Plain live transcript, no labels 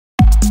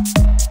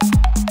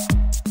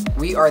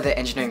We are the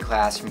engineering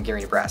class from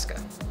Gering, Nebraska,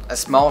 a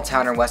small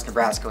town in West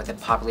Nebraska with a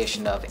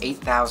population of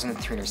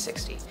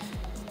 8,360.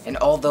 And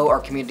although our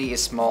community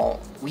is small,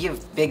 we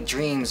have big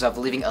dreams of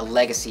leaving a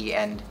legacy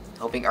and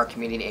helping our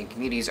community and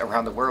communities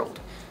around the world.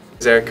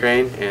 I'm Eric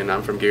Crane, and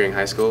I'm from Gering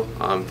High School.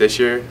 This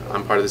year,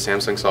 I'm part of the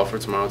Samsung Solve for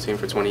Tomorrow team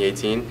for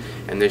 2018,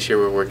 and this year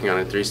we're working on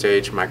a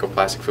 3-stage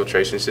microplastic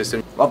filtration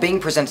system. While being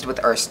presented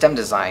with our STEM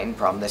design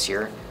problem this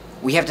year,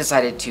 we have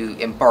decided to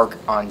embark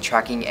on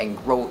tracking and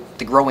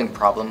the growing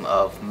problem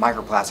of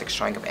microplastics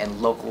showing up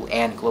in local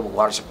and global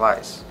water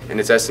supplies.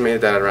 And it's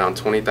estimated that around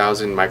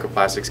 20,000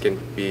 microplastics can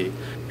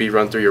be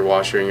run through your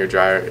washer and your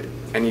dryer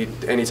any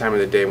time of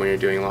the day when you're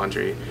doing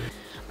laundry.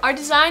 Our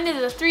design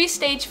is a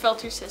 3-stage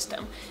filter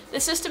system. The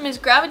system is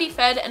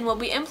gravity-fed and will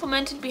be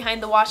implemented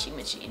behind the washing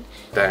machine.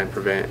 And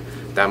prevent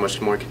that much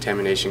more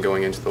contamination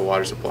going into the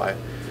water supply.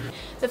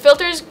 The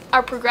filters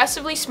are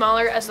progressively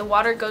smaller as the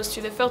water goes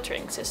through the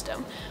filtering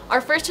system.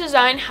 Our first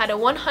design had a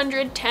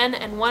 100, 10,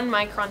 and 1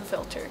 micron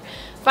filter.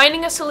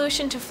 Finding a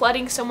solution to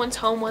flooding someone's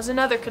home was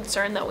another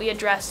concern that we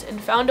addressed and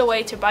found a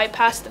way to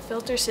bypass the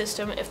filter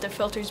system if the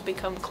filters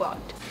become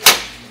clogged.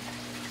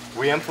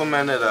 We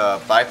implemented a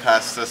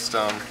bypass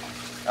system.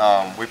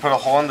 We put a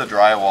hole in the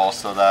drywall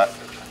so that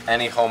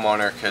any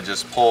homeowner could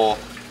just pull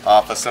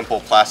off a simple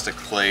plastic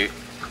plate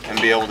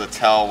and be able to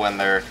tell when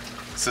their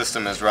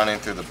system is running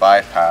through the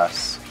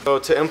bypass. So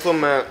to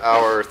implement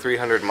our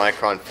 300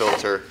 micron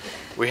filter,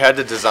 we had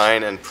to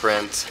design and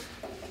print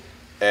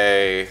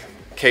a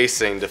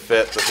casing to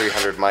fit the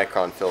 300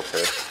 micron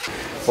filter.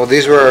 Well,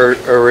 these were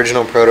our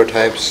original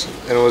prototypes,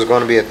 and it was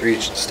going to be a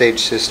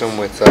 3-stage system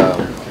with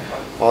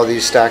all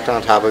these stacked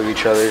on top of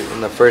each other.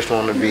 And the first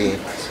one would be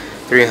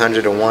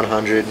 300 to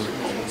 100.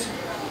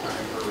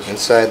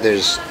 Inside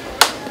there's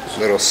a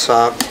little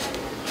sock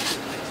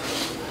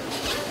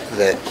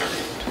that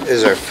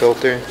is our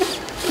filter.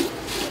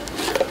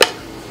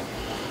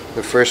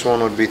 The first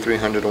one would be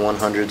 300 to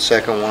 100,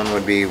 second one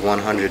would be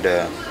 100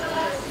 to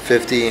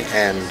 50,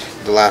 and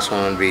the last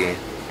one would be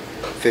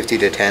 50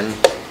 to 10.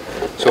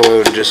 So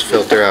it would just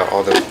filter out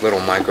all the little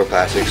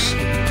microplastics.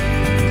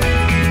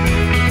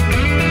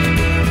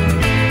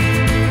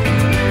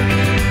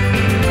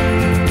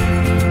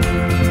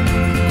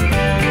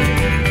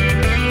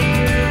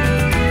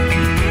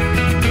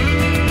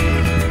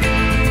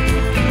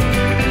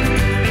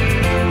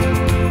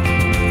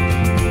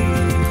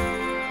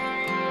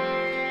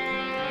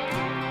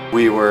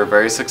 We were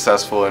very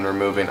successful in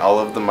removing all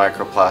of the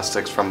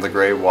microplastics from the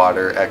gray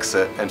water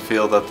exit and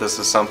feel that this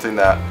is something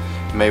that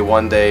may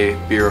one day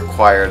be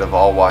required of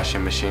all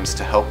washing machines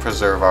to help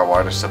preserve our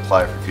water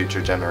supply for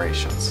future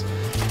generations.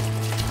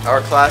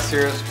 Our class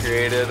here has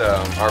created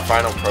our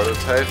final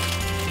prototype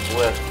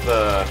with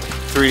the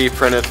 3D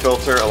printed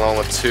filter along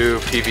with 2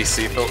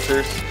 PVC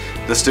filters.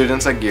 The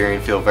students at Gering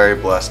feel very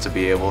blessed to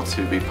be able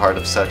to be part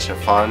of such a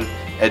fun,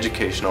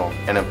 educational,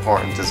 and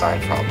important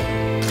design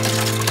problem.